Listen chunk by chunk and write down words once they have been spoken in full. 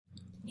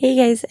Hey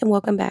guys, and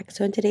welcome back.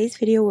 So in today's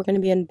video we're going to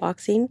be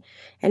unboxing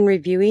and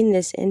reviewing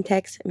this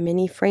Intex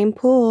Mini Frame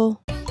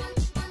Pool.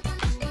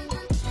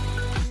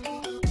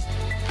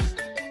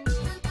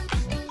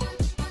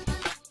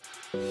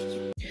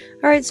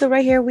 Alright, so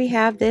right here we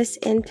have this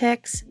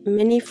Intex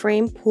Mini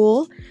Frame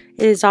Pool.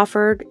 It is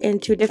offered in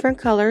two different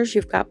colors.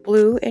 You've got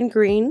blue and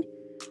green.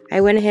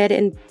 I went ahead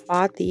and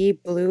bought the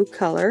blue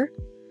color.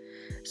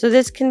 So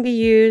this can be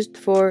used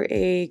for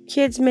a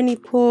kids mini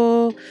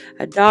pool,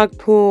 a dog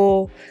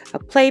pool, a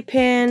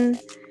playpen.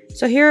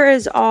 So here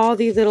is all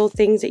the little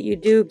things that you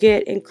do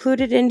get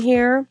included in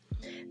here.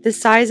 The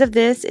size of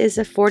this is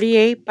a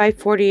 48 by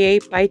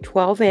 48 by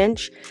 12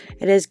 inch.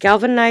 It has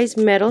galvanized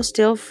metal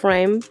steel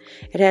frame.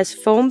 It has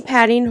foam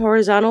padding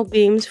horizontal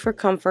beams for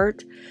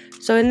comfort.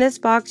 So in this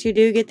box you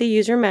do get the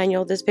user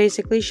manual. This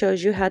basically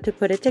shows you how to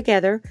put it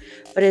together,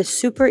 but it's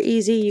super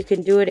easy. You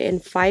can do it in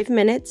 5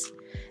 minutes.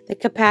 The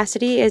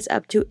capacity is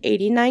up to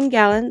 89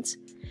 gallons.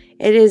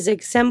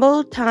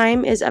 Assemble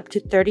time is up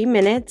to 30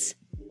 minutes.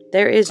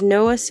 There is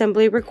no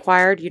assembly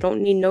required. You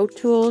don't need no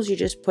tools. You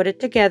just put it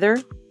together.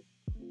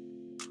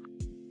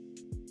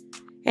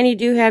 And you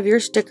do have your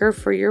sticker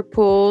for your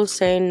pool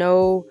saying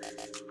no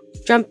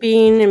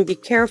jumping and be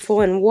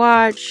careful and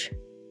watch.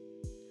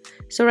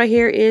 So right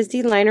here is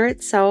the liner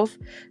itself.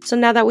 So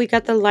now that we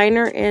got the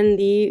liner and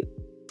the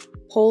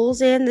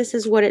poles in, this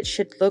is what it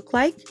should look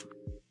like.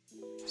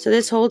 So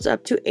this holds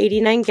up to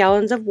 89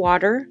 gallons of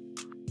water.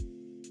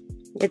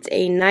 It's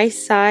a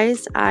nice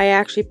size. I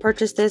actually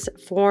purchased this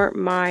for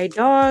my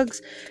dogs.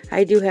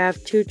 I do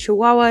have 2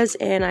 Chihuahuas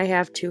and I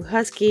have 2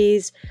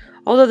 Huskies.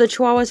 Although the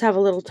Chihuahuas have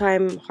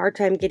a hard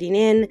time getting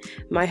in,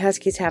 my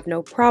Huskies have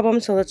no problem,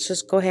 so let's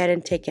just go ahead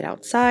and take it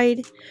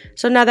outside.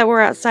 So now that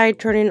we're outside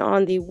turning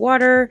on the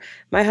water,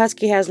 my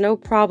Husky has no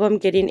problem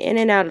getting in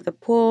and out of the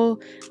pool.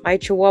 My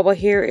Chihuahua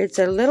here, it's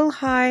a little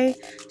high,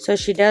 so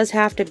she does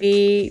have to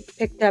be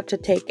picked up to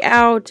take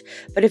out.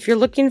 But if you're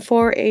looking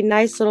for a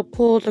nice little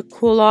pool to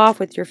cool off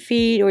with your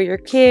feet or your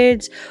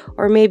kids,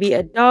 or maybe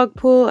a dog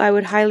pool, I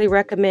would highly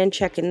recommend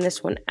checking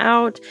this one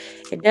out.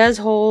 It does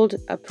hold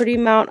a pretty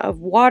amount of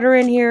water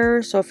in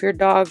here, so if your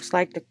dogs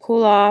like to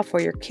cool off or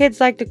your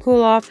kids like to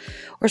cool off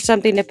or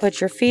something to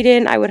put your feet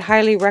in, I would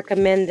highly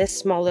recommend this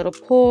small little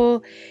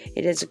pool.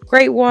 It is a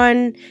great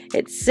one.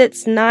 It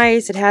sits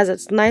nice. It has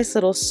its nice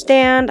little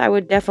stand. I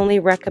would definitely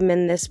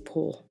recommend this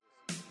pool.